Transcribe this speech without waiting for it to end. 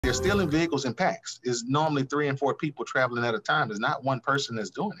They're stealing vehicles in packs. It's normally 3 and 4 people traveling at a time. There's not one person that's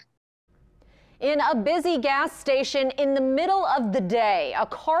doing it. In a busy gas station in the middle of the day, a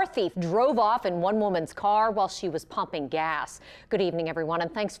car thief drove off in one woman's car while she was pumping gas. Good evening, everyone,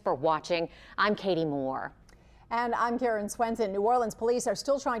 and thanks for watching. I'm Katie Moore. And I'm Karen Swenson. New Orleans police are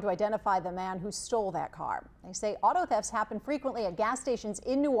still trying to identify the man who stole that car. They say auto thefts happen frequently at gas stations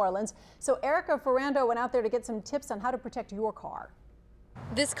in New Orleans. So Erika Fernando went out there to get some tips on how to protect your car.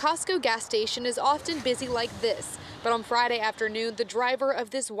 This Costco gas station is often busy like this, but on Friday afternoon, the driver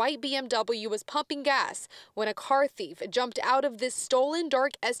of this white BMW was pumping gas when a car thief jumped out of this stolen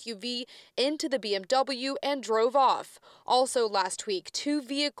dark SUV into the BMW and drove off. Also last week, 2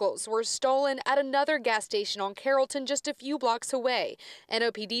 vehicles were stolen at another gas station on Carrollton just a few blocks away.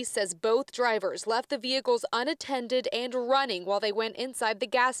 NOPD says both drivers left the vehicles unattended and running while they went inside the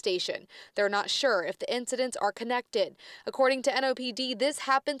gas station. They're not sure if the incidents are connected. According to NOPD, this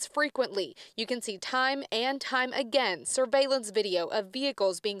happens frequently. You can see time and time again surveillance video of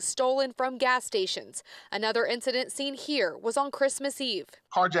vehicles being stolen from gas stations. Another incident seen here was on Christmas Eve.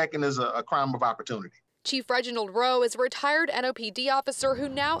 Carjacking is a crime of opportunity. Chief Reginald Rowe is a retired NOPD officer who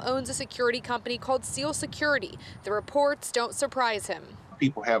now owns a security company called Seal Security. The reports don't surprise him.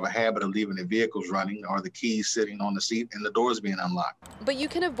 People have a habit of leaving their vehicles running or the keys sitting on the seat and the doors being unlocked. But you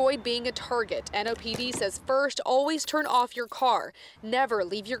can avoid being a target. NOPD says first, always turn off your car. Never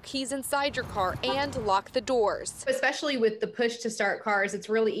leave your keys inside your car and lock the doors. Especially with the push to start cars, it's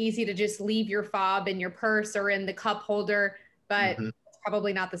really easy to just leave your fob in your purse or in the cup holder, but it's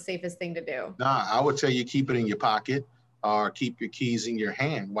probably not the safest thing to do. Nah, I would tell you keep it in your pocket or keep your keys in your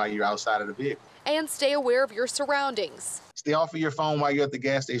hand while you're outside of the vehicle. And stay aware of your surroundings. Stay off of your phone while you're at the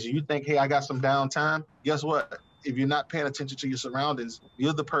gas station. You think, hey, I got some downtime. Guess what? If you're not paying attention to your surroundings,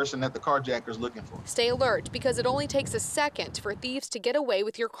 you're the person that the carjacker's looking for. Stay alert because it only takes a second for thieves to get away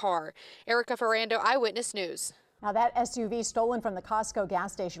with your car. Erika Fernando, Eyewitness News. Now that SUV stolen from the Costco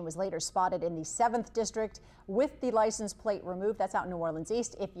gas station was later spotted in the 7th District with the license plate removed. That's out in New Orleans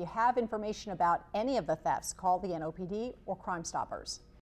East. If you have information about any of the thefts, call the NOPD or Crime Stoppers.